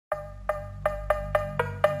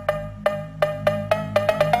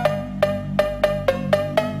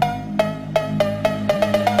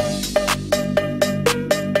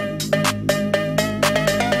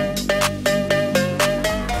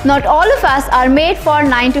Not all of us are made for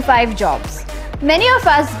 9 to 5 jobs. Many of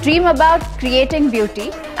us dream about creating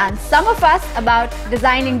beauty and some of us about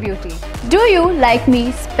designing beauty. Do you, like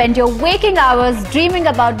me, spend your waking hours dreaming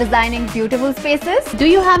about designing beautiful spaces? Do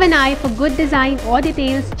you have an eye for good design or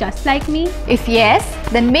details just like me? If yes,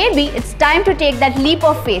 then maybe it's time to take that leap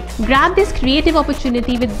of faith. Grab this creative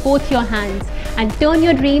opportunity with both your hands and turn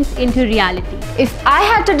your dreams into reality. If I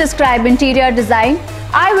had to describe interior design,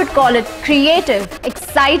 I would call it creative,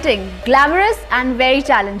 exciting, glamorous and very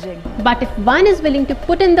challenging. But if one is willing to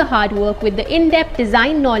put in the hard work with the in-depth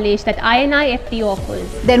design knowledge that INIFT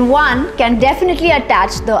offers, then one can definitely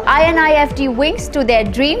attach the INIFT wings to their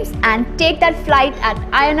dreams and take that flight at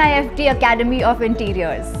INIFT Academy of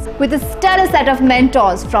Interiors. With a stellar set of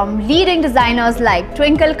mentors from leading designers like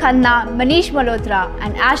Twinkle Khanna, Manish Malhotra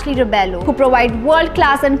and Ashley Rebello, who provide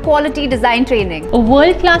world-class and quality design training. A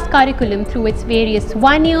world-class curriculum through its various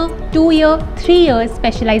 1-year, 2-year, 3-year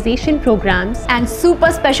specialization programs and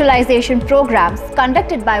super specialization programs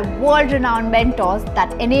conducted by world-renowned mentors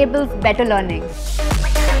that enables better learning.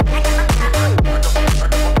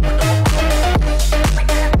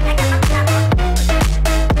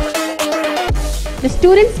 The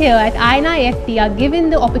students here at INIFT are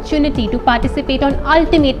given the opportunity to participate on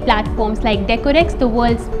ultimate platforms like Decorex, the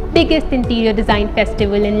world's biggest interior design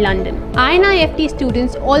festival in London. INIFT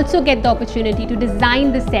students also get the opportunity to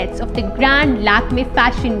design the sets of the Grand Lakme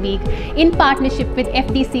Fashion Week in partnership with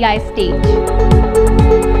FDCI Stage.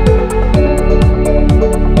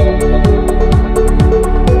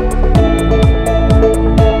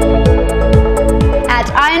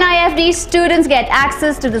 INIFT students get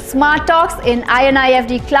access to the Smart Talks in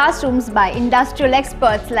INIFT classrooms by industrial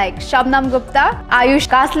experts like Shabnam Gupta, Ayush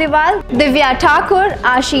Kasliwal, Divya Thakur,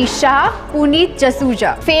 Ashish Shah, Puneet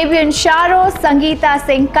Jasuja, Fabian Sharo, Sangeeta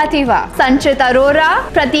Singh Kativa, Sanchit Arora,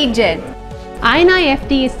 Prateek Jain.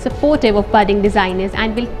 INIFT is supportive of budding designers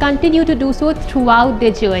and will continue to do so throughout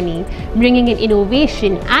their journey, bringing in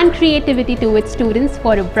innovation and creativity to its students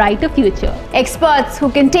for a brighter future. Experts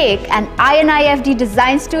who can take an INIFT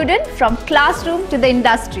design student from classroom to the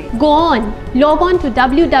industry. Go on, log on to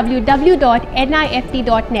www.nift.net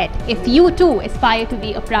if you too aspire to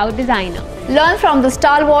be a proud designer. Learn from the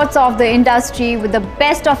stalwarts of the industry with the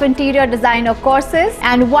best of interior designer courses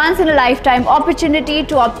and once-in-a-lifetime opportunity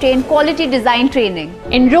to obtain quality design training.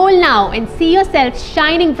 Enroll now and see yourself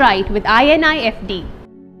shining bright with INIFT.